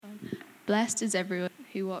Blessed is everyone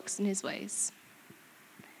who walks in his ways.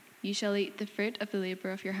 You shall eat the fruit of the labor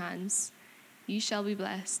of your hands. You shall be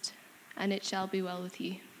blessed, and it shall be well with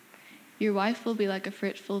you. Your wife will be like a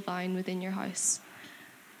fruitful vine within your house.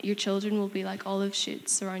 Your children will be like olive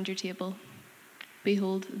shoots around your table.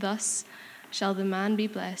 Behold, thus shall the man be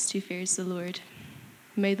blessed who fears the Lord.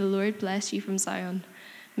 May the Lord bless you from Zion.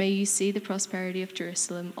 May you see the prosperity of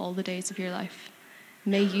Jerusalem all the days of your life.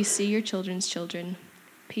 May you see your children's children.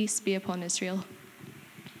 Peace be upon Israel.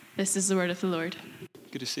 This is the word of the Lord.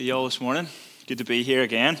 Good to see you all this morning. Good to be here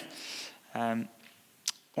again. I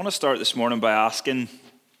want to start this morning by asking,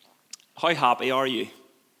 how happy are you?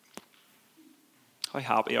 How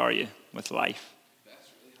happy are you with life?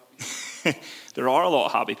 There are a lot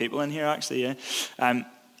of happy people in here, actually. Yeah.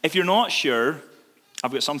 If you're not sure,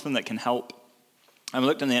 I've got something that can help. I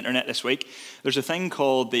looked on the internet this week. There's a thing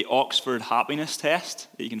called the Oxford Happiness Test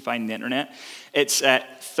that you can find on the internet. It's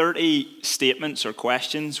 30 statements or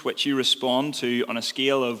questions which you respond to on a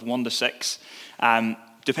scale of 1 to 6,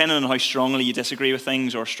 depending on how strongly you disagree with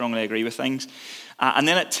things or strongly agree with things. And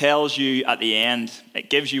then it tells you at the end, it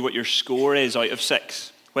gives you what your score is out of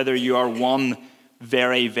 6, whether you are 1,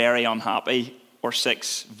 very, very unhappy, or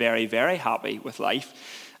 6, very, very happy with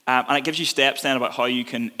life. And it gives you steps then about how you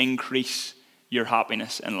can increase your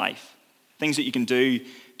happiness in life. Things that you can do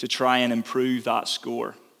to try and improve that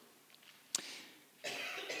score.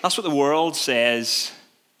 That's what the world says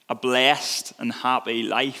a blessed and happy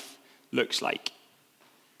life looks like.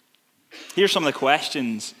 Here's some of the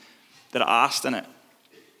questions that I asked in it.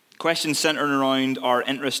 Questions centered around our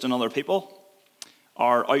interest in other people,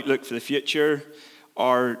 our outlook for the future,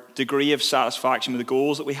 our degree of satisfaction with the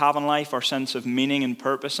goals that we have in life, our sense of meaning and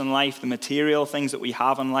purpose in life, the material things that we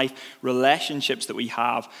have in life, relationships that we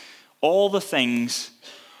have, all the things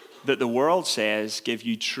that the world says give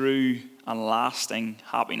you true and lasting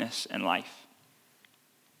happiness in life.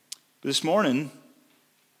 But this morning,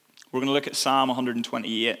 we're going to look at Psalm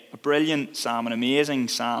 128, a brilliant psalm, an amazing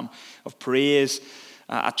psalm of praise,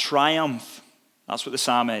 a triumph. That's what the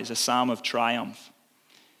psalm is, a psalm of triumph.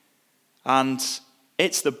 And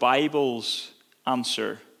it's the Bible's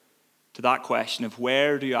answer to that question of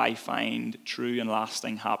where do I find true and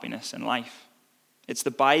lasting happiness in life? It's the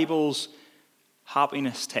Bible's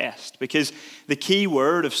happiness test, because the key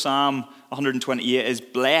word of Psalm 128 is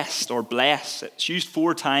blessed or bless. It's used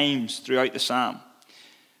 4 times throughout the psalm.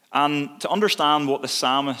 And to understand what the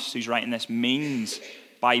psalmist who's writing this means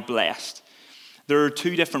by blessed, there are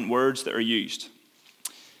 2 different words that are used.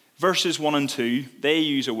 Verses 1 and 2, they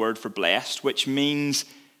use a word for blessed, which means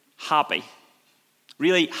happy.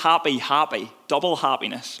 Really happy, double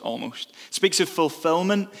happiness almost. It speaks of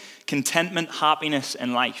fulfillment, contentment, happiness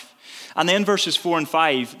in life. And then verses 4 and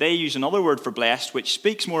 5, they use another word for blessed, which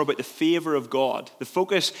speaks more about the favor of God. The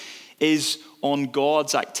focus is on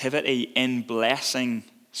God's activity in blessing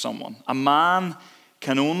someone. A man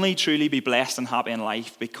can only truly be blessed and happy in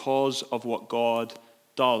life because of what God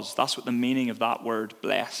does. That's what the meaning of that word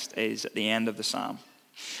blessed is at the end of the psalm.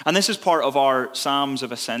 And this is part of our Psalms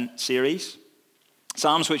of Ascent series.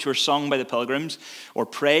 Psalms which were sung by the pilgrims or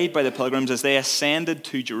prayed by the pilgrims as they ascended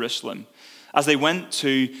to Jerusalem. As they went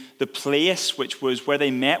to the place which was where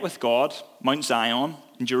they met with God, Mount Zion,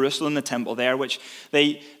 in Jerusalem, the temple there, which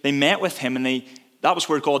they met with him, and that was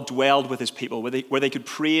where God dwelled with his people, where they could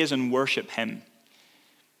praise and worship him.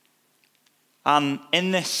 And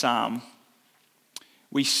in this psalm,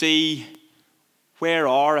 we see where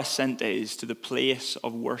our ascent is to the place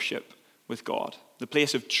of worship with God. The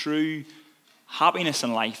place of true happiness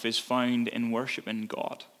in life is found in worshiping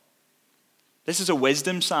God. This is a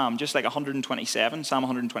wisdom psalm, just like Psalm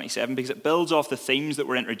 127, because it builds off the themes that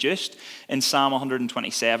were introduced in Psalm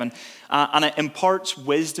 127, and it imparts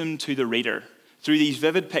wisdom to the reader through these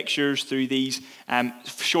vivid pictures, through these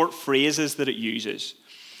short phrases that it uses.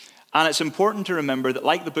 And it's important to remember that,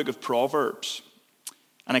 like the book of Proverbs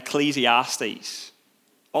and Ecclesiastes,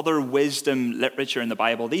 other wisdom literature in the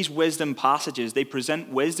Bible, these wisdom passages, they present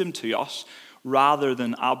wisdom to us rather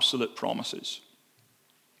than absolute promises.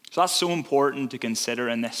 So that's so important to consider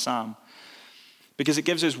in this psalm, because it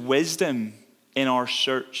gives us wisdom in our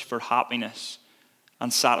search for happiness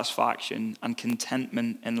and satisfaction and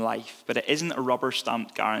contentment in life. But it isn't a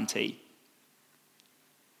rubber-stamped guarantee.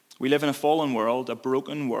 We live in a fallen world, a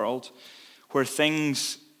broken world, where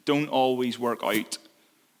things don't always work out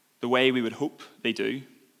the way we would hope they do.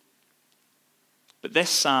 But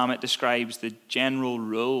this psalm, it describes the general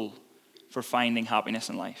rule for finding happiness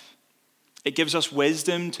in life. It gives us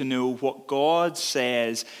wisdom to know what God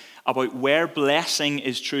says about where blessing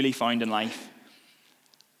is truly found in life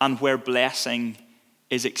and where blessing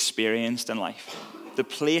is experienced in life.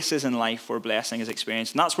 the places in life where blessing is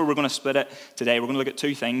experienced. And that's where we're going to split it today. We're going to look at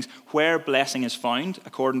two things: where blessing is found,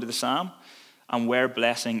 according to the psalm, and where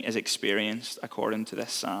blessing is experienced, according to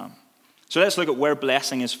this psalm. So let's look at where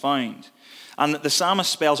blessing is found. And the psalmist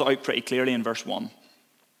spells it out pretty clearly in verse 1.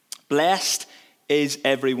 Blessed is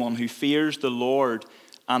everyone who fears the Lord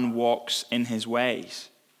and walks in his ways.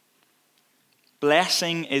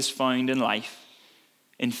 Blessing is found in life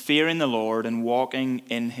in fearing the Lord and walking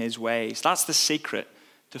in his ways. That's the secret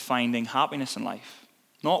to finding happiness in life.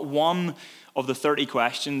 Not one of the 30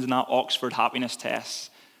 questions in that Oxford happiness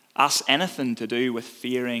test asks anything to do with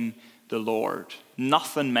fearing the Lord.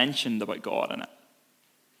 Nothing mentioned about God in it.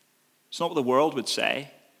 It's not what the world would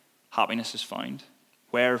say happiness is found,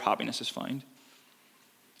 where happiness is found.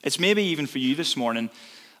 It's maybe even for you this morning,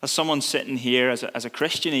 as someone sitting here, as a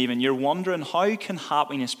Christian even, you're wondering, how can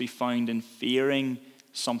happiness be found in fearing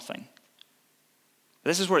something?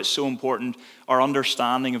 This is where it's so important, our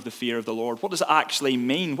understanding of the fear of the Lord. What does it actually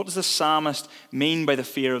mean? What does the psalmist mean by the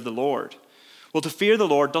fear of the Lord? Well, to fear the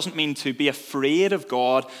Lord doesn't mean to be afraid of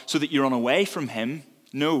God so that you run away from him.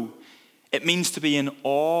 No, it means to be in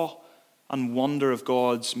awe and wonder of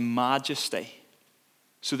God's majesty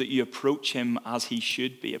so that you approach him as he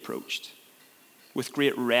should be approached, with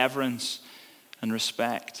great reverence and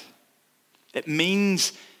respect. It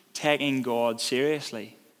means taking God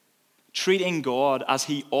seriously, treating God as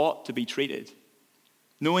he ought to be treated,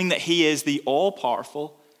 knowing that he is the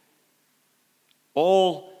all-powerful,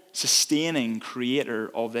 all-sustaining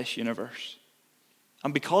creator of this universe.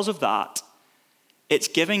 And because of that, it's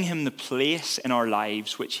giving him the place in our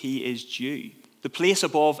lives which he is due, the place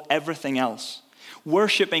above everything else,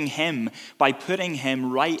 worshipping him by putting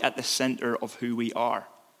him right at the center of who we are.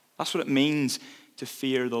 That's what it means to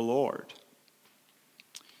fear the Lord.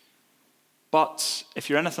 But if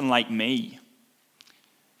you're anything like me,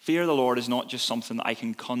 fear of the Lord is not just something that I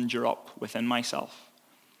can conjure up within myself.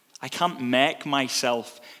 I can't make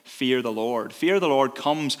myself fear the Lord. Fear of the Lord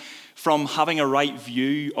comes from having a right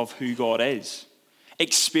view of who God is,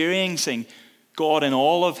 experiencing God in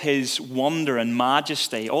all of his wonder and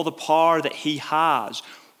majesty, all the power that he has,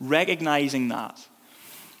 recognizing that.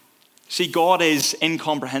 See, God is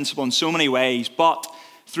incomprehensible in so many ways, but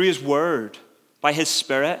through his word, by his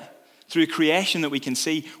Spirit, through creation that we can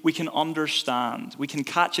see, we can understand. We can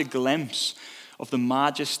catch a glimpse of the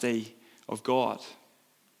majesty of God.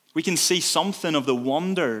 We can see something of the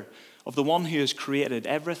wonder of the one who has created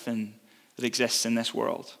everything that exists in this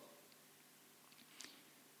world.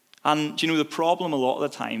 And do you know, the problem a lot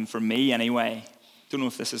of the time, for me anyway, don't know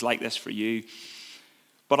if this is like this for you,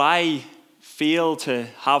 but I fail to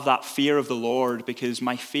have that fear of the Lord because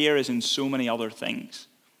my fear is in so many other things.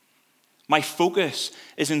 My focus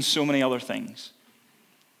is in so many other things.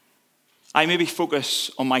 I maybe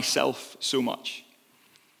focus on myself so much.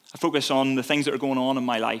 I focus on the things that are going on in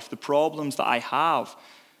my life, the problems that I have,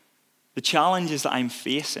 the challenges that I'm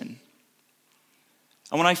facing.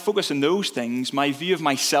 And when I focus on those things, my view of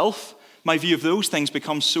myself, my view of those things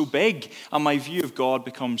becomes so big, and my view of God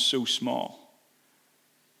becomes so small.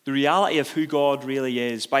 The reality of who God really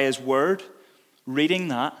is, by his word, reading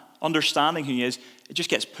that, understanding who he is, it just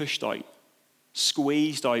gets pushed out,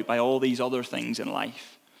 squeezed out by all these other things in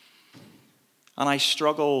life. And I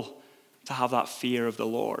struggle to have that fear of the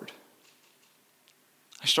Lord.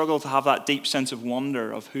 I struggle to have that deep sense of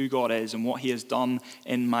wonder of who God is and what he has done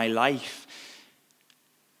in my life.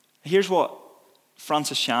 Here's what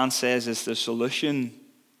Francis Chan says is the solution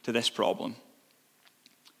to this problem.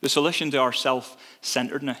 The solution to our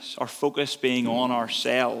self-centeredness, our focus being on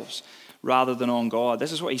ourselves rather than on God.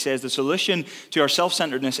 This is what he says. The solution to our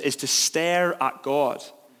self-centeredness is to stare at God.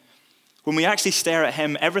 When we actually stare at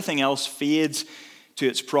him, everything else fades to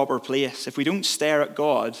its proper place. If we don't stare at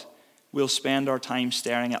God, we'll spend our time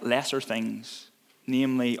staring at lesser things,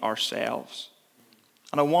 namely ourselves.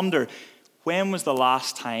 And I wonder, when was the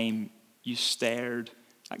last time you stared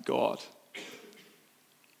at God?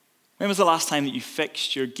 When was the last time that you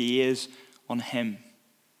fixed your gaze on him?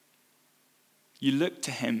 You looked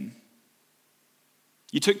to him.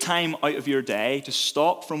 You took time out of your day to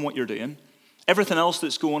stop from what you're doing, everything else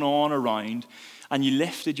that's going on around, and you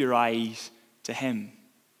lifted your eyes to him.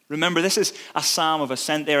 Remember, this is a Psalm of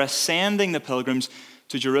Ascent. They're ascending the pilgrims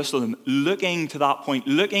to Jerusalem, looking to that point,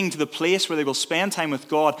 looking to the place where they will spend time with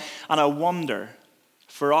God. And I wonder,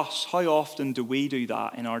 for us, how often do we do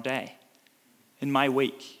that in our day? In my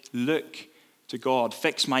week, look to God,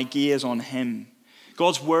 fix my gaze on him.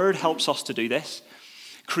 God's word helps us to do this.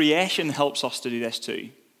 Creation helps us to do this too.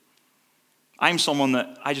 I'm someone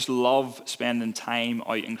that I just love spending time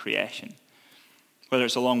out in creation. Whether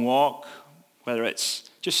it's a long walk, whether it's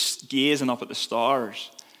just gazing up at the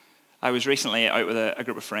stars. I was recently out with a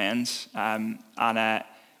group of friends, and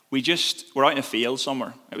we're out in a field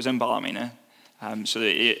somewhere. It was in Ballymena, so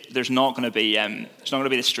there's not going to be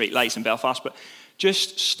the street lights in Belfast, but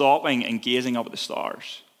just stopping and gazing up at the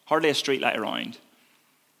stars. Hardly a street light around.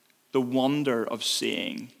 The wonder of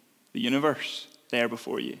seeing the universe there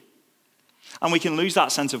before you. And we can lose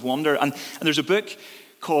that sense of wonder. And there's a book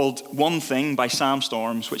called One Thing by Sam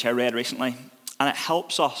Storms, which I read recently. And it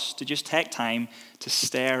helps us to just take time to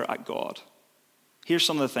stare at God. Here's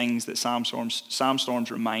some of the things that Sam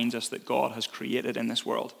Storms reminds us that God has created in this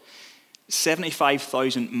world.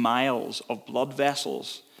 75,000 miles of blood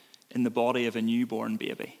vessels in the body of a newborn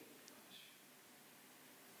baby.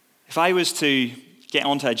 If I was to get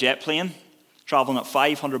onto a jet plane, traveling at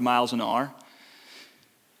 500 miles an hour,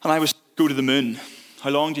 and I was to go to the moon, how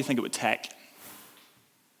long do you think it would take?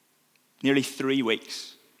 Nearly 3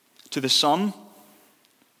 weeks. To the sun,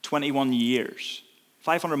 21 years.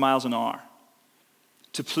 500 miles an hour.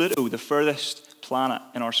 To Pluto, the furthest planet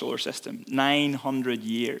in our solar system, 900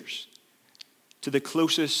 years. To the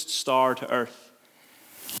closest star to Earth,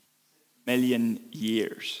 1 million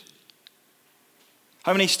years.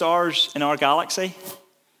 How many stars in our galaxy?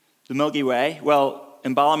 The Milky Way. Well,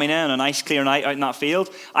 in Ballymena, on a nice clear night out in that field,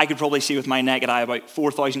 I could probably see with my naked eye about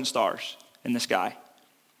 4,000 stars in the sky.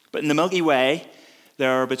 But in the Milky Way,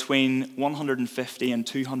 there are between 150 and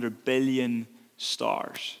 200 billion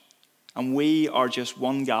stars. And we are just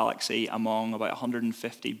one galaxy among about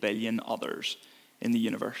 150 billion others in the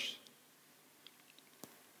universe.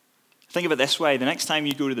 Think of it this way. The next time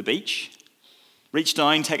you go to the beach, reach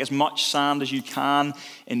down, take as much sand as you can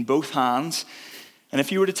in both hands. And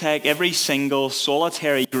if you were to take every single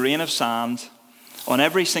solitary grain of sand on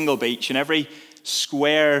every single beach and every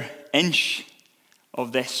square inch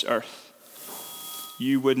of this earth,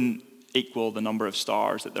 you wouldn't equal the number of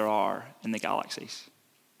stars that there are in the galaxies.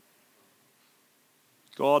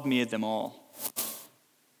 God made them all.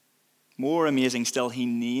 More amazing still, he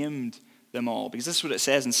named them all. Because this is what it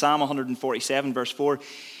says in Psalm 147, verse 4.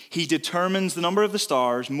 He determines the number of the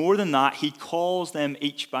stars. More than that, he calls them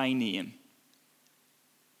each by name.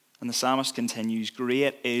 And the psalmist continues,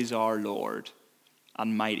 great is our Lord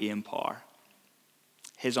and mighty in power.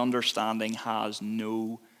 His understanding has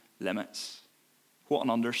no limits. What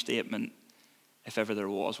an understatement, if ever there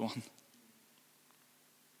was one.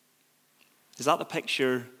 Is that the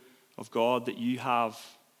picture of God that you have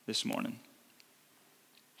this morning?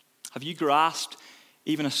 Have you grasped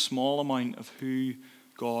even a small amount of who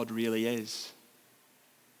God really is?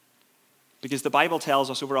 Because the Bible tells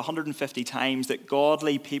us over 150 times that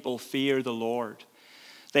godly people fear the Lord.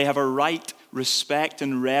 They have a right respect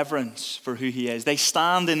and reverence for who he is. They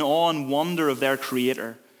stand in awe and wonder of their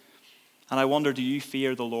Creator. And I wonder, do you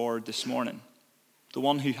fear the Lord this morning? The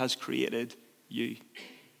one who has created you.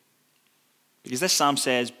 Because this psalm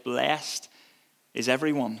says, blessed is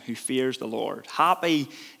everyone who fears the Lord. Happy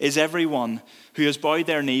is everyone who has bowed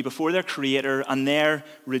their knee before their Creator and their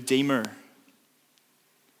Redeemer.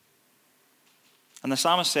 And the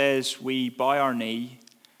psalmist says we bow our knee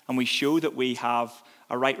and we show that we have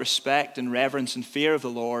a right respect and reverence and fear of the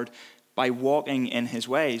Lord by walking in his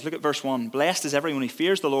ways. Look at verse 1. Blessed is everyone who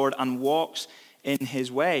fears the Lord and walks in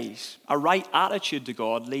his ways. A right attitude to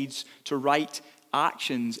God leads to right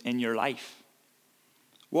actions in your life.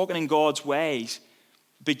 Walking in God's ways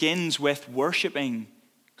begins with worshiping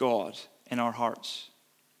God in our hearts.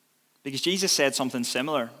 Because Jesus said something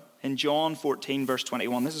similar. In John 14, verse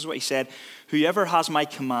 21, this is what he said. Whoever has my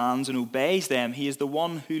commands and obeys them, he is the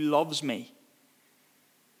one who loves me.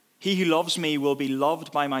 He who loves me will be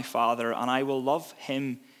loved by my Father, and I will love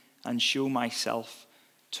him and show myself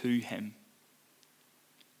to him.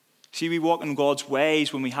 See, we walk in God's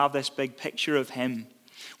ways when we have this big picture of him.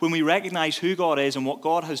 When we recognize who God is and what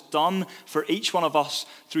God has done for each one of us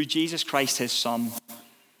through Jesus Christ, his Son.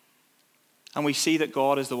 And we see that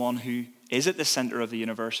God is the one who is at the center of the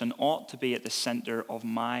universe and ought to be at the center of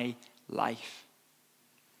my life.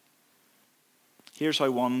 Here's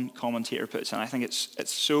how one commentator puts it, and I think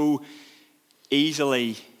it's so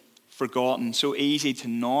easily forgotten, so easy to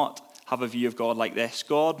not have a view of God like this.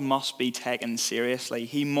 God must be taken seriously.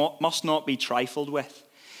 He must not be trifled with.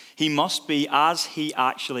 He must be, as he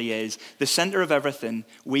actually is, the center of everything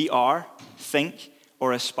we are, think,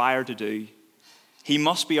 or aspire to do. He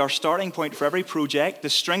must be our starting point for every project, the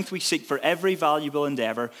strength we seek for every valuable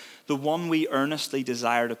endeavor, the one we earnestly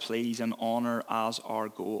desire to please and honor as our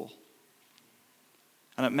goal.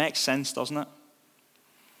 And it makes sense, doesn't it?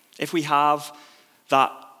 If we have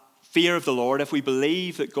that fear of the Lord, if we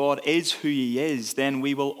believe that God is who he is, then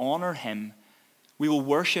we will honor him We will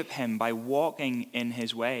worship him by walking in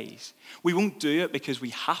his ways. We won't do it because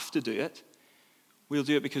we have to do it. We'll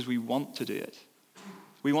do it because we want to do it.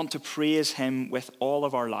 We want to praise him with all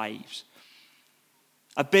of our lives.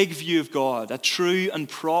 A big view of God, a true and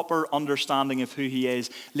proper understanding of who he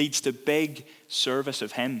is, leads to big service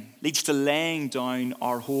of him, leads to laying down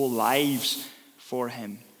our whole lives for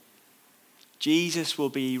him. Jesus will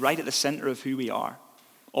be right at the center of who we are,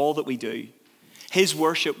 all that we do. His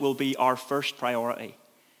worship will be our first priority.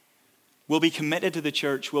 We'll be committed to the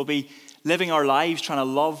church. We'll be living our lives trying to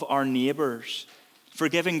love our neighbors,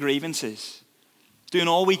 forgiving grievances, doing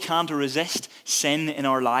all we can to resist sin in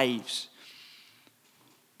our lives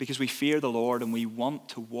because we fear the Lord and we want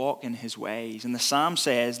to walk in his ways. And the psalm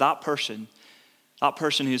says that person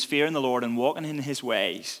who is fearing the Lord and walking in his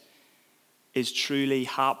ways is truly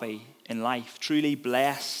happy in life, truly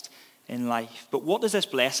blessed in life. But what does this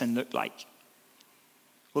blessing look like?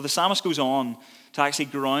 Well, the psalmist goes on to actually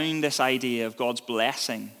ground this idea of God's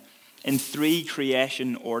blessing in 3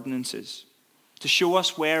 creation ordinances to show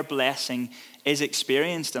us where blessing is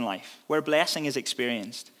experienced in life, where blessing is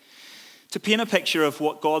experienced, to paint a picture of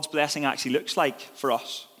what God's blessing actually looks like for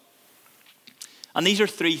us. And these are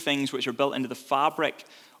 3 things which are built into the fabric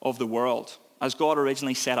of the world as God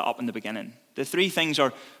originally set it up in the beginning. The 3 things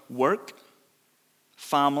are work,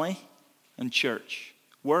 family, and church.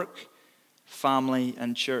 Work, family,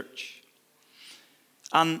 and church.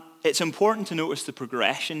 And it's important to notice the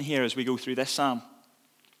progression here as we go through this psalm,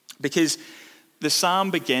 because the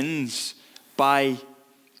psalm begins by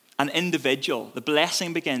an individual. The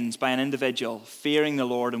blessing begins by an individual fearing the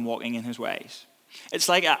Lord and walking in his ways. It's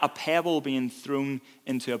like a pebble being thrown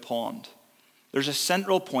into a pond. There's a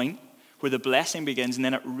central point where the blessing begins and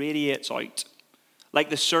then it radiates out. Like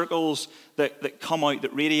the circles that come out,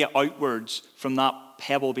 that radiate outwards from that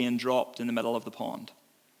pebble being dropped in the middle of the pond.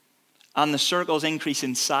 And the circles increase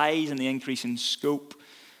in size and they increase in scope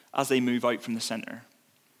as they move out from the center.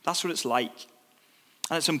 That's what it's like.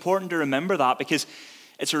 And it's important to remember that because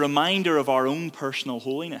it's a reminder of our own personal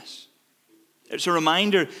holiness. It's a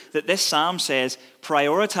reminder that this psalm says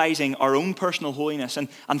prioritizing our own personal holiness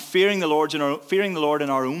and fearing the Lord in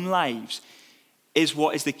our own lives is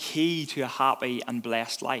what is the key to a happy and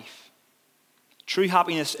blessed life. True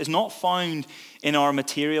happiness is not found in our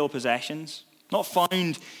material possessions, not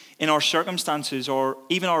found in our circumstances or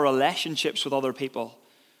even our relationships with other people.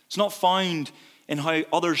 It's not found in how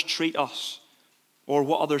others treat us or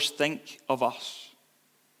what others think of us.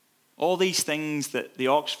 All these things that the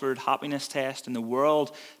Oxford Happiness Test and the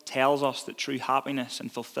world tells us that true happiness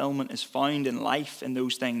and fulfillment is found in life in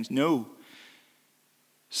those things. No.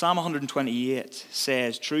 Psalm 128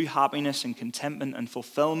 says true happiness and contentment and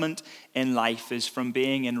fulfillment in life is from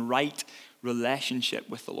being in right relationship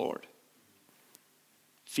with the Lord,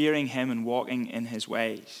 fearing him and walking in his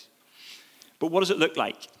ways. But what does it look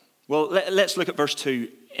like? Well, let's look at verse 2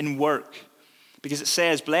 in work, because it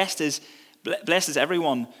says, blessed is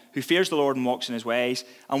everyone who fears the Lord and walks in his ways,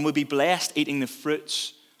 and will be blessed eating the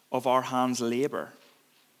fruits of our hands' labor.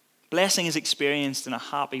 Blessing is experienced in a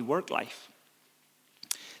happy work life.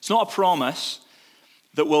 It's not a promise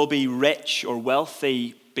that we'll be rich or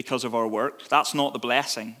wealthy because of our work. That's not the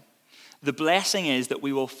blessing. The blessing is that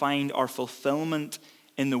we will find our fulfillment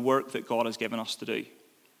in the work that God has given us to do.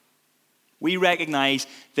 We recognize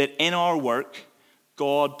that in our work,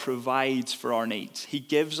 God provides for our needs. He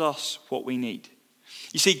gives us what we need.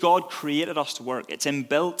 You see, God created us to work. It's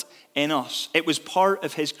inbuilt in us. It was part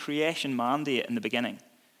of his creation mandate in the beginning.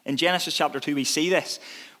 In Genesis chapter 2, we see this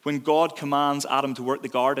when God commands Adam to work the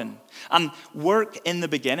garden. And work in the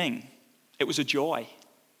beginning, it was a joy.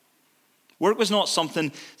 Work was not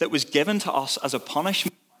something that was given to us as a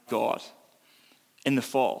punishment by God in the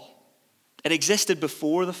fall. It existed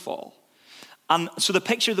before the fall. And so the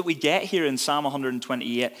picture that we get here in Psalm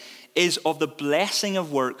 128 is of the blessing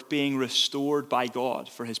of work being restored by God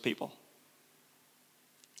for his people.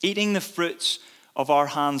 Eating the fruits of our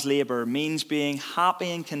hands' labor means being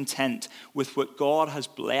happy and content with what God has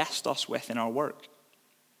blessed us with in our work.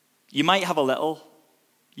 You might have a little,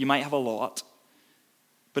 you might have a lot,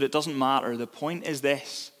 but it doesn't matter. The point is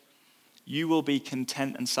this: you will be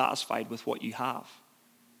content and satisfied with what you have.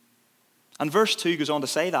 And verse 2 goes on to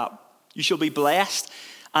say that. You shall be blessed,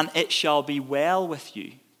 and it shall be well with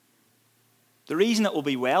you. The reason it will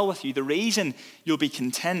be well with you, the reason you'll be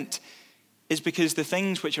content, is because the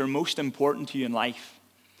things which are most important to you in life,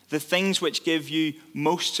 the things which give you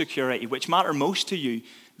most security, which matter most to you,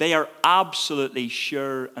 they are absolutely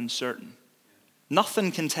sure and certain.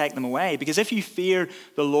 Nothing can take them away, because if you fear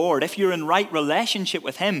the Lord, if you're in right relationship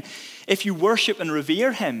with him, if you worship and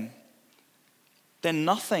revere him, then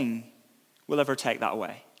nothing will ever take that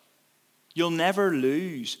away. You'll never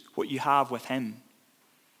lose what you have with him.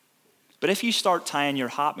 But if you start tying your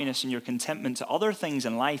happiness and your contentment to other things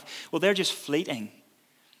in life, well, they're just fleeting.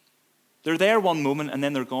 They're there one moment and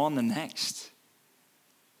then they're gone the next.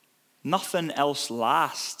 Nothing else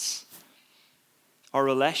lasts. Our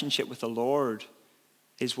relationship with the Lord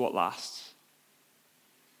is what lasts.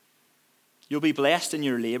 You'll be blessed in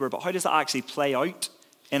your labor, but how does that actually play out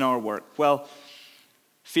in our work? Well,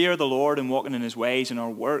 fear the Lord and walking in his ways in our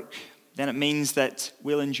work, then it means that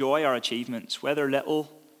we'll enjoy our achievements, whether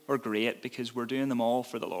little or great, because we're doing them all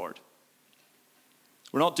for the Lord.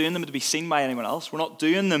 We're not doing them to be seen by anyone else. We're not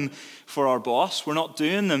doing them for our boss. We're not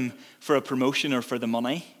doing them for a promotion or for the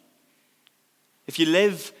money. If you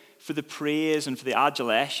live for the praise and for the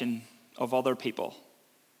adulation of other people,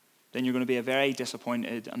 then you're going to be a very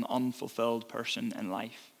disappointed and unfulfilled person in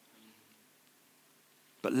life.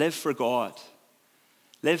 But live for God.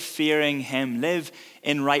 Live fearing him. Live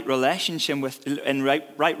in right relationship with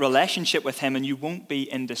him, and you won't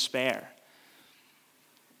be in despair.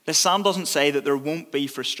 This psalm doesn't say that there won't be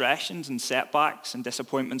frustrations and setbacks and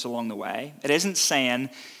disappointments along the way. It isn't saying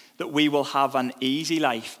that we will have an easy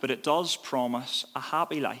life, but it does promise a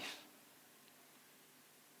happy life.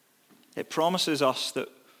 It promises us that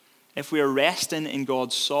if we are resting in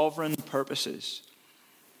God's sovereign purposes,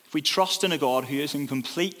 if we trust in a God who is in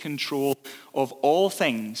complete control of all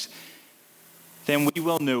things, then we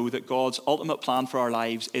will know that God's ultimate plan for our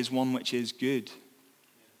lives is one which is good,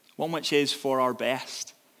 one which is for our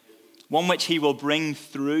best, one which he will bring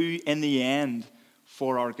through in the end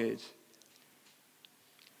for our good.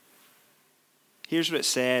 Here's what it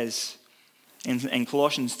says in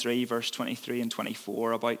Colossians 3, verse 23 and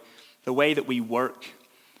 24 about the way that we work,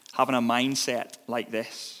 having a mindset like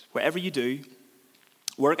this. Whatever you do,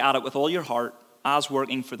 work at it with all your heart, as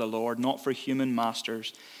working for the Lord, not for human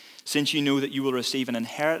masters, since you know that you will receive an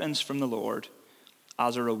inheritance from the Lord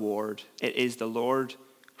as a reward. It is the Lord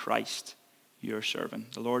Christ, your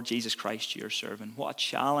servant. The Lord Jesus Christ, your servant. What a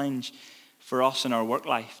challenge for us in our work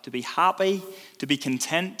life. To be happy, to be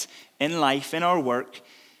content in life, in our work,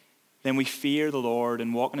 then we fear the Lord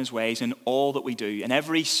and walk in his ways in all that we do, in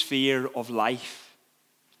every sphere of life.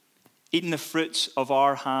 Eating the fruits of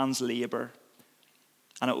our hands' labor,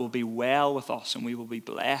 and it will be well with us, and we will be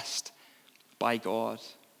blessed by God.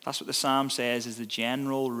 That's what the psalm says is the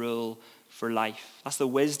general rule for life. That's the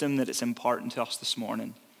wisdom that it's imparting to us this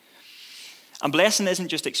morning. And blessing isn't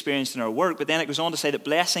just experienced in our work, but then it goes on to say that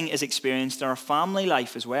blessing is experienced in our family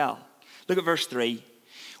life as well. Look at verse 3.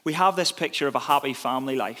 We have this picture of a happy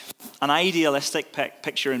family life, an idealistic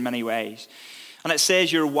picture in many ways. And it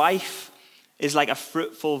says, your wife is like a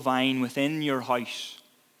fruitful vine within your house,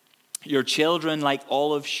 your children like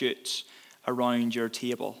olive shoots around your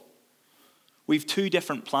table. We've two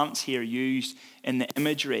different plants here used in the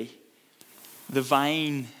imagery, the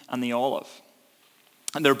vine and the olive.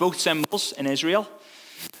 And they're both symbols in Israel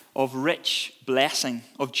of rich blessing,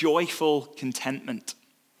 of joyful contentment.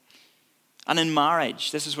 And in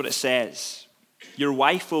marriage, this is what it says. Your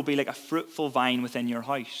wife will be like a fruitful vine within your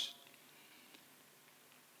house.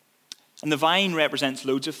 And the vine represents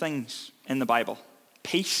loads of things in the Bible.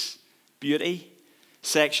 Peace, beauty,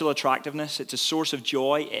 sexual attractiveness. It's a source of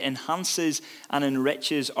joy. It enhances and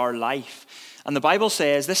enriches our life. And the Bible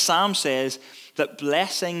says, this psalm says, that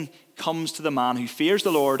blessing comes to the man who fears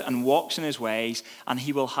the Lord and walks in his ways, and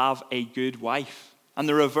he will have a good wife. And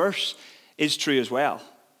the reverse is true as well.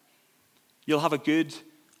 You'll have a good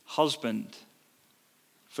husband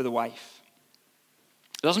for the wife.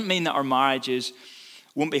 It doesn't mean that our marriages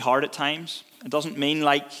won't be hard at times. It doesn't mean,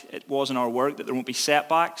 like it was in our work, that there won't be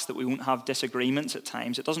setbacks, that we won't have disagreements at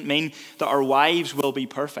times. It doesn't mean that our wives will be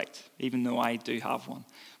perfect, even though I do have one.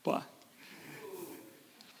 But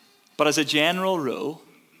as a general rule,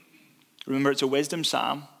 remember it's a wisdom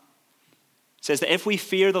psalm, it says that if we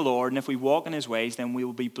fear the Lord and if we walk in his ways, then we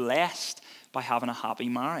will be blessed by having a happy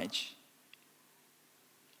marriage.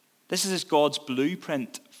 This is God's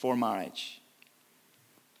blueprint for marriage.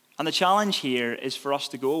 And the challenge here is for us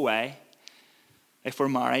to go away, if we're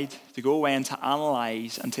married, to go away and to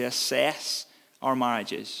analyze and to assess our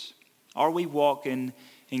marriages. Are we walking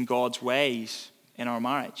in God's ways in our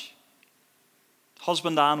marriage?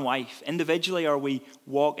 Husband and wife, individually, are we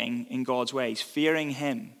walking in God's ways, fearing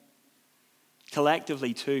him?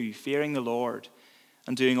 Collectively too, fearing the Lord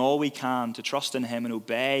and doing all we can to trust in him and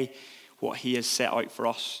obey what he has set out for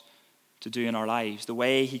us to do in our lives, the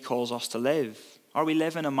way he calls us to live. Are we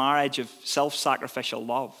living a marriage of self-sacrificial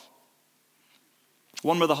love?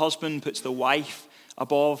 One where the husband puts the wife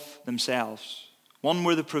above themselves. One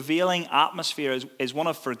where the prevailing atmosphere is one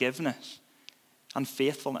of forgiveness and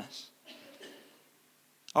faithfulness.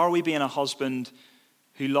 Are we being a husband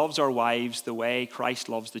who loves our wives the way Christ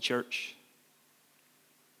loves the church?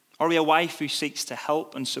 Are we a wife who seeks to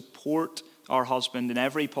help and support our husband in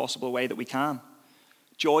every possible way that we can,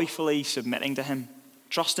 joyfully submitting to him,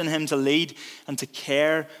 trusting him to lead and to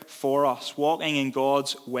care for us, walking in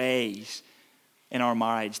God's ways in our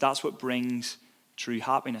marriage? That's what brings true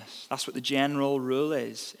happiness. That's what the general rule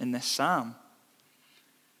is in this psalm.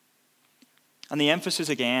 And the emphasis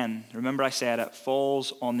again, remember I said it,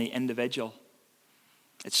 falls on the individual.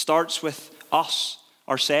 It starts with us,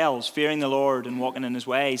 ourselves, fearing the Lord and walking in his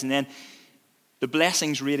ways. And then the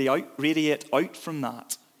blessings radiate out from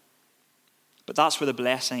that. But that's where the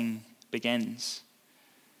blessing begins.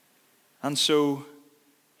 And so,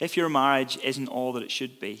 if your marriage isn't all that it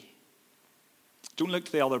should be, don't look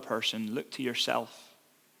to the other person, look to yourself.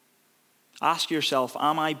 Ask yourself,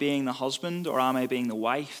 am I being the husband or am I being the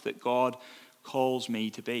wife that God calls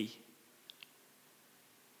me to be?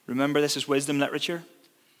 Remember, this is wisdom literature.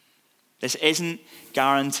 This isn't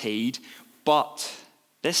guaranteed, but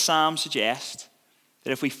this psalm suggests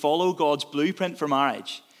that if we follow God's blueprint for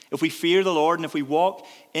marriage, if we fear the Lord and if we walk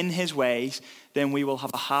in his ways, then we will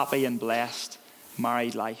have a happy and blessed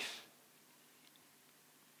married life.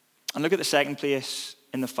 And look at the second place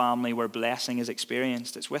in the family where blessing is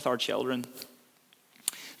experienced. It's with our children.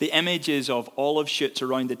 The images of olive shoots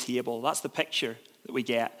around the table, that's the picture that we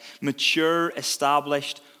get. Mature,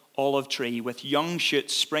 established olive tree with young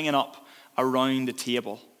shoots springing up around the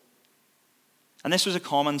table. And this was a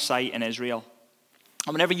common sight in Israel.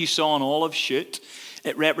 And whenever you saw an olive shoot,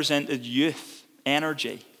 it represented youth,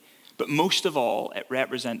 energy. But most of all, it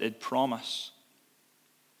represented promise.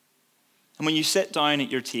 And when you sit down at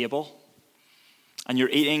your table and you're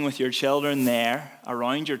eating with your children there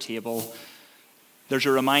around your table, there's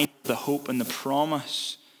a reminder of the hope and the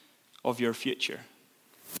promise of your future.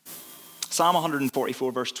 Psalm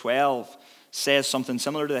 144 verse 12 says something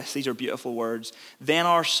similar to this. These are beautiful words. Then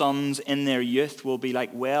our sons in their youth will be like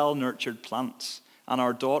well-nurtured plants, and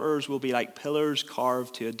our daughters will be like pillars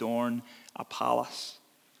carved to adorn a palace.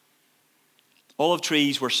 Olive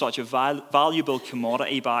trees were such a valuable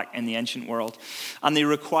commodity back in the ancient world, and they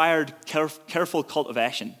required careful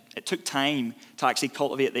cultivation. It took time to actually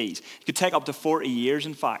cultivate these. It could take up to 40 years,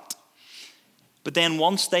 in fact. But then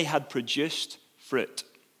once they had produced fruit,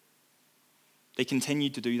 they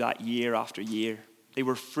continued to do that year after year. They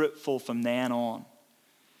were fruitful from then on.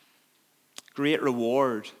 Great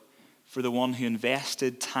reward for the one who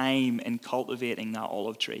invested time in cultivating that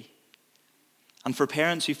olive tree. And for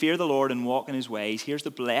parents who fear the Lord and walk in his ways, here's the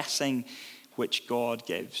blessing which God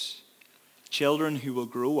gives. Children who will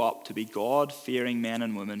grow up to be God-fearing men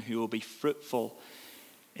and women who will be fruitful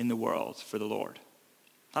in the world for the Lord.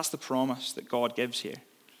 That's the promise that God gives here.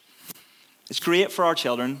 It's great for our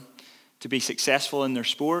children to be successful in their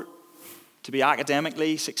sport, to be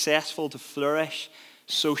academically successful, to flourish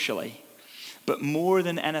socially. But more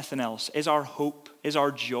than anything else is our hope, is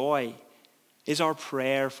our joy, is our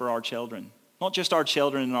prayer for our children. Not just our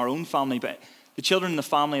children in our own family, but the children in the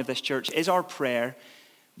family of this church. Is our prayer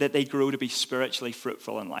that they grow to be spiritually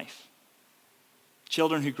fruitful in life.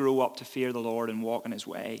 Children who grow up to fear the Lord and walk in his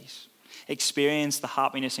ways. Experience the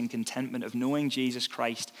happiness and contentment of knowing Jesus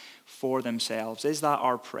Christ for themselves. Is that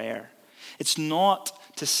our prayer? It's not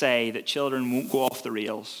to say that children won't go off the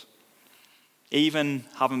rails, even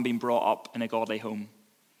having been brought up in a godly home.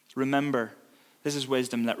 Remember, this is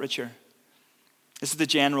wisdom literature. This is the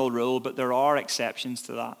general rule, but there are exceptions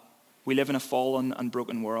to that. We live in a fallen and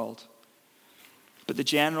broken world. But the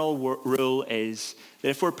general rule is that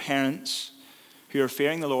if we're parents who are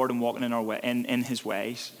fearing the Lord and walking in his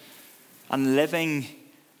ways and living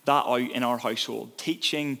that out in our household,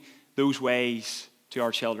 teaching those ways to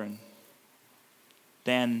our children,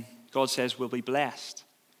 then God says we'll be blessed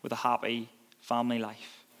with a happy family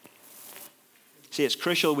life. See, it's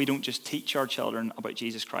crucial we don't just teach our children about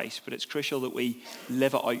Jesus Christ, but it's crucial that we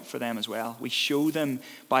live it out for them as well. We show them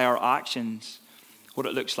by our actions what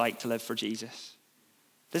it looks like to live for Jesus.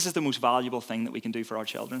 This is the most valuable thing that we can do for our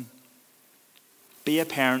children. Be a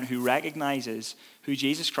parent who recognizes who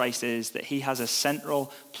Jesus Christ is, that he has a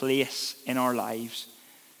central place in our lives,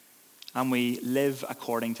 and we live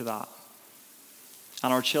according to that.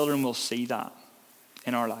 And our children will see that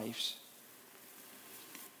in our lives.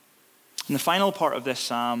 And the final part of this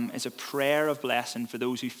psalm is a prayer of blessing for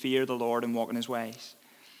those who fear the Lord and walk in his ways,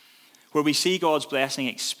 where we see God's blessing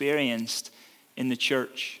experienced in the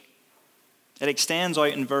church. It extends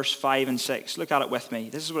out in verse 5 and 6. Look at it with me.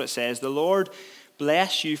 This is what it says. The Lord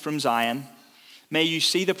bless you from Zion. May you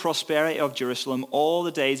see the prosperity of Jerusalem all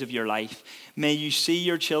the days of your life. May you see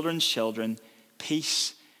your children's children.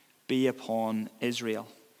 Peace be upon Israel.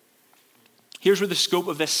 Here's where the scope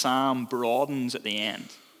of this psalm broadens at the end.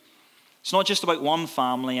 It's not just about one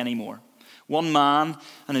family anymore. One man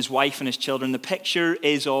and his wife and his children. The picture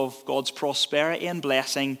is of God's prosperity and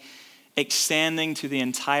blessing extending to the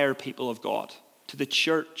entire people of God, to the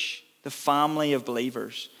church, the family of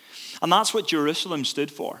believers. And that's what Jerusalem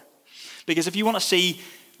stood for. Because if you want to see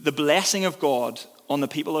the blessing of God on the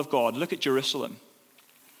people of God, look at Jerusalem.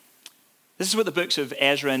 This is what the books of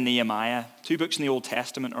Ezra and Nehemiah, 2 books in the Old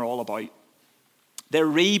Testament, are all about. They're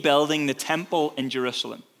rebuilding the temple in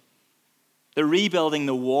Jerusalem. They're rebuilding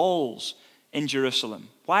the walls in Jerusalem.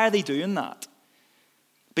 Why are they doing that?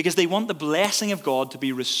 Because they want the blessing of God to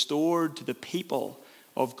be restored to the people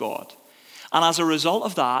of God. And as a result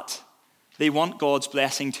of that, they want God's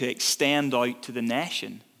blessing to extend out to the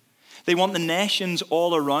nation. They want the nations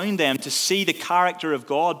all around them to see the character of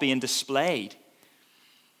God being displayed.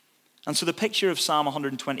 And so the picture of Psalm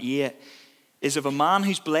 128 is of a man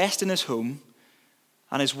who's blessed in his home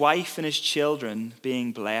and his wife and his children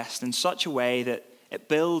being blessed in such a way that it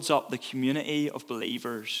builds up the community of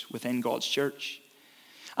believers within God's church.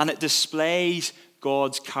 And it displays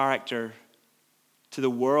God's character to the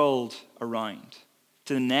world around,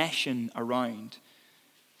 to the nation around,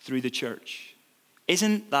 through the church.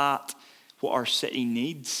 Isn't that what our city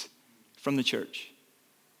needs from the church?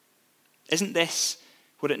 Isn't this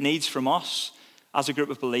what it needs from us as a group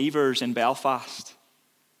of believers in Belfast?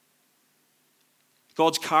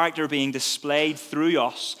 God's character being displayed through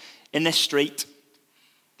us in this street,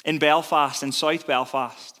 in Belfast, in South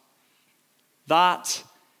Belfast. That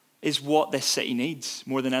is what this city needs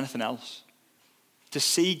more than anything else. To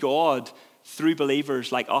see God through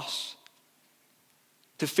believers like us.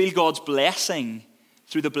 To feel God's blessing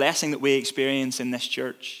through the blessing that we experience in this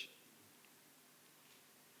church.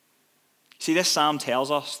 See, this psalm tells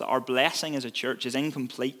us that our blessing as a church is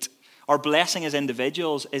incomplete. Our blessing as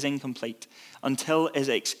individuals is incomplete until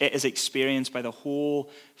it is experienced by the whole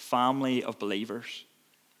family of believers.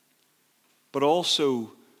 But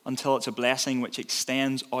also until it's a blessing which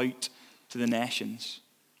extends out to the nations.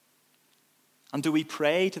 And do we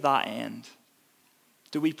pray to that end?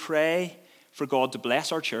 Do we pray for God to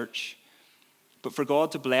bless our church, but for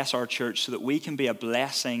God to bless our church so that we can be a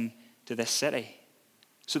blessing to this city,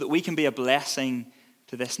 so that we can be a blessing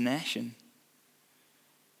to this nation?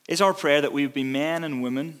 Is our prayer that we would be men and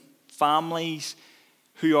women, families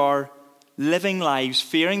who are living lives,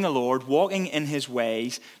 fearing the Lord, walking in his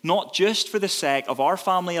ways, not just for the sake of our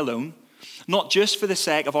family alone, not just for the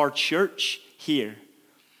sake of our church here,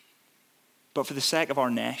 but for the sake of our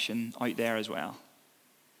nation out there as well?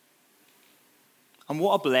 And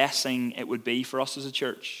what a blessing it would be for us as a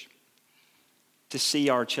church to see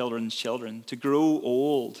our children's children, to grow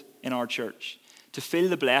old in our church, to feel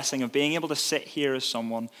the blessing of being able to sit here as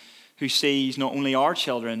someone who sees not only our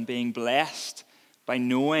children being blessed by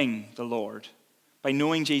knowing the Lord, by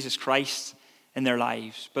knowing Jesus Christ in their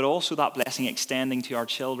lives, but also that blessing extending to our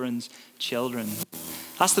children's children.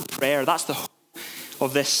 That's the prayer, that's the hope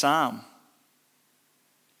of this psalm.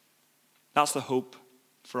 That's the hope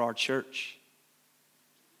for our church.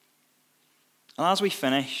 And as we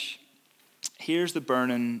finish, here's the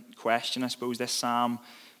burning question I suppose this psalm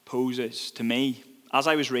poses to me as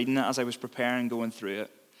I was reading it, as I was preparing, going through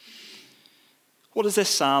it. What does this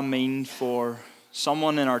psalm mean for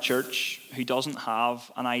someone in our church who doesn't have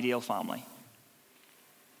an ideal family?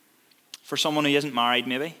 For someone who isn't married,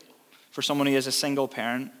 maybe? For someone who is a single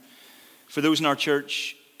parent? For those in our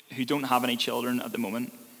church who don't have any children at the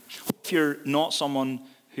moment? If you're not someone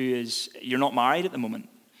you're not married at the moment,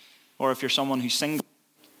 or if you're someone who's single,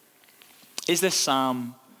 is this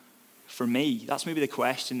psalm for me? That's maybe the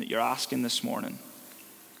question that you're asking this morning.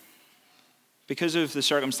 Because of the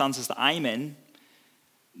circumstances that I'm in,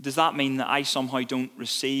 does that mean that I somehow don't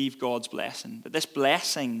receive God's blessing? That this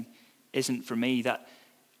blessing isn't for me? That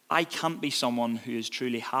I can't be someone who is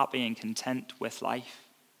truly happy and content with life?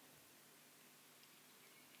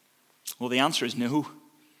 Well, the answer is no.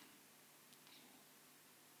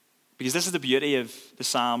 Because this is the beauty of the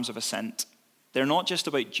Psalms of Ascent. They're not just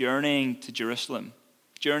about journeying to Jerusalem,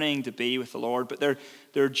 journeying to be with the Lord, but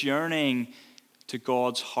they're journeying to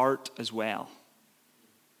God's heart as well.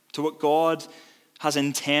 To what God has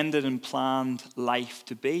intended and planned life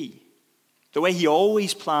to be. The way he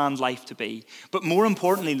always planned life to be. But more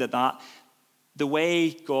importantly than that, the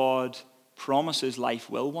way God promises life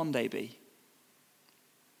will one day be.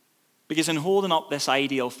 Because in holding up this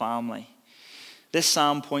ideal family, this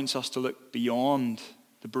psalm points us to look beyond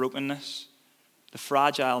the brokenness, the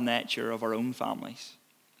fragile nature of our own families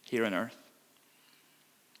here on earth.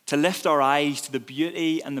 To lift our eyes to the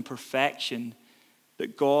beauty and the perfection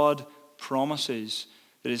that God promises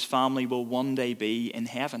that his family will one day be in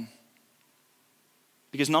heaven.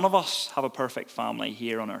 Because none of us have a perfect family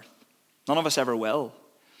here on earth. None of us ever will.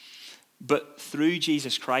 But through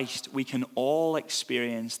Jesus Christ, we can all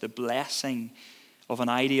experience the blessing of an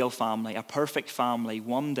ideal family, a perfect family,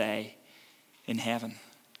 one day in heaven.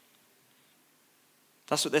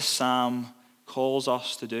 That's what this psalm calls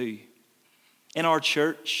us to do. In our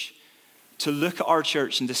church, to look at our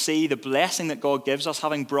church and to see the blessing that God gives us,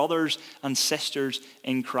 having brothers and sisters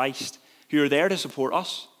in Christ who are there to support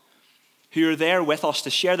us, who are there with us to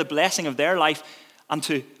share the blessing of their life and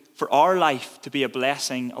for our life to be a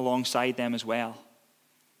blessing alongside them as well.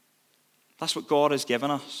 That's what God has given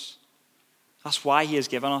us. That's why he has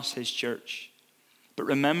given us his church. But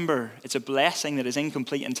remember, it's a blessing that is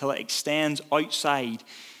incomplete until it extends outside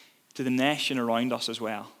to the nation around us as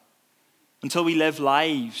well. Until we live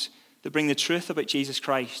lives that bring the truth about Jesus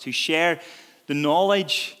Christ, who share the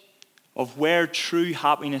knowledge of where true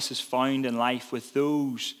happiness is found in life with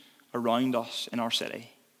those around us in our city.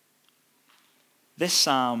 This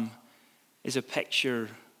psalm is a picture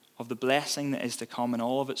of the blessing that is to come in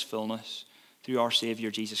all of its fullness through our Savior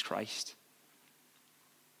Jesus Christ.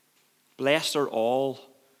 Blessed are all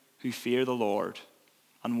who fear the Lord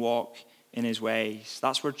and walk in his ways.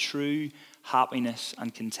 That's where true happiness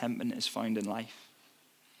and contentment is found in life.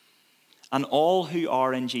 And all who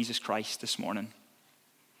are in Jesus Christ this morning,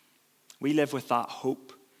 we live with that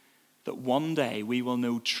hope that one day we will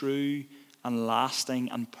know true and lasting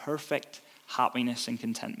and perfect happiness and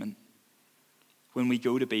contentment when we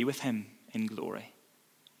go to be with him in glory.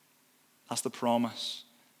 That's the promise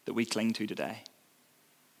that we cling to today.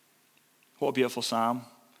 What a beautiful psalm.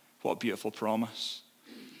 What a beautiful promise.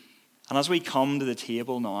 And as we come to the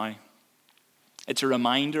table now, it's a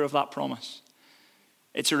reminder of that promise.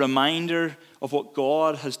 It's a reminder of what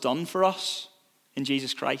God has done for us in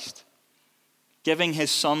Jesus Christ, giving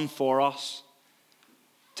his Son for us,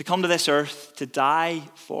 to come to this earth to die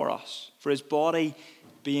for us, for his body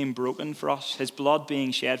being broken for us, his blood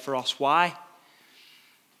being shed for us. Why?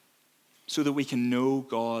 So that we can know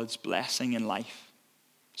God's blessing in life,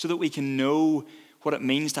 so that we can know what it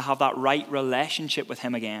means to have that right relationship with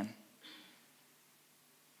him again.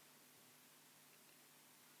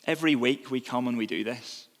 Every week we come and we do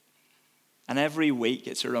this. And every week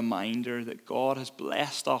it's a reminder that God has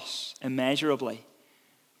blessed us immeasurably,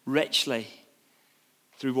 richly,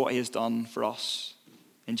 through what he has done for us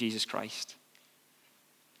in Jesus Christ.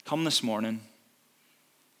 Come this morning.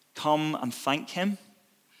 Come and thank him,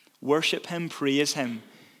 worship him, praise him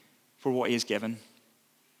for what he has given.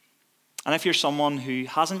 And if you're someone who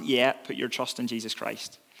hasn't yet put your trust in Jesus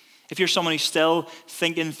Christ, if you're someone who's still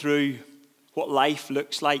thinking through what life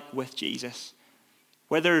looks like with Jesus,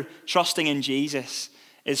 whether trusting in Jesus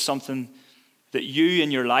is something that you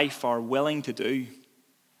in your life are willing to do,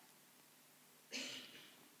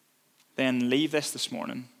 then leave this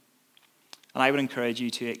morning. And I would encourage you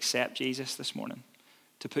to accept Jesus this morning,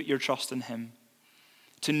 to put your trust in him,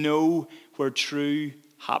 to know where true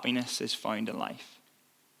happiness is found in life.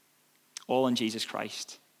 All in Jesus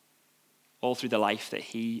Christ, all through the life that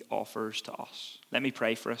he offers to us. Let me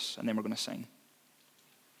pray for us, and then we're going to sing.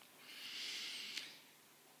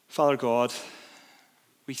 Father God,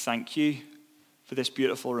 we thank you for this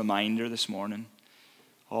beautiful reminder this morning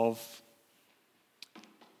of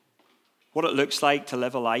what it looks like to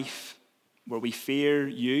live a life where we fear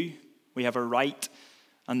you. We have a right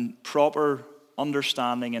and proper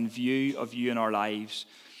understanding and view of you in our lives.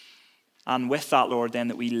 And with that, Lord, then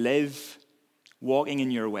that we live walking in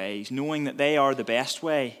your ways, knowing that they are the best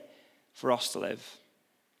way for us to live.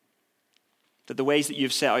 That the ways that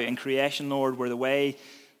you've set out in creation, Lord, were the way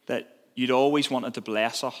that you'd always wanted to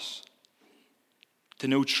bless us, to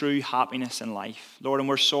know true happiness in life. Lord, and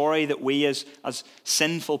we're sorry that we as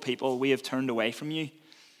sinful people, we have turned away from you.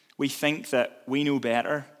 We think that we know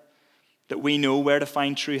better, that we know where to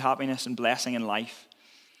find true happiness and blessing in life.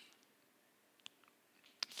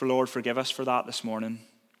 For Lord, forgive us for that this morning.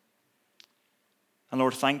 And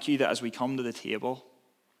Lord, thank you that as we come to the table,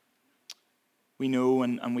 we know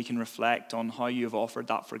and we can reflect on how you have offered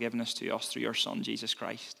that forgiveness to us through your Son, Jesus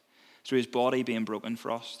Christ. Through his body being broken for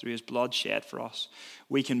us, through his blood shed for us,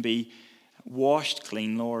 we can be washed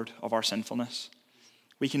clean, Lord, of our sinfulness.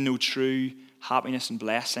 We can know true happiness and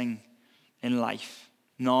blessing in life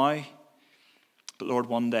now, but Lord,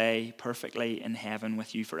 one day perfectly in heaven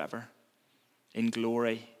with you forever, in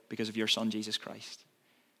glory because of your Son, Jesus Christ.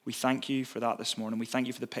 We thank you for that this morning. We thank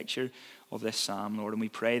you for the picture of this psalm, Lord, and we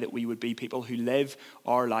pray that we would be people who live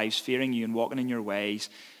our lives fearing you and walking in your ways,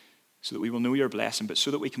 so that we will know your blessing, but so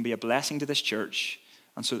that we can be a blessing to this church,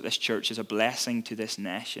 and so that this church is a blessing to this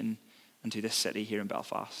nation and to this city here in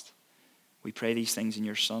Belfast. We pray these things in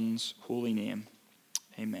your Son's holy name.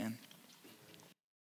 Amen.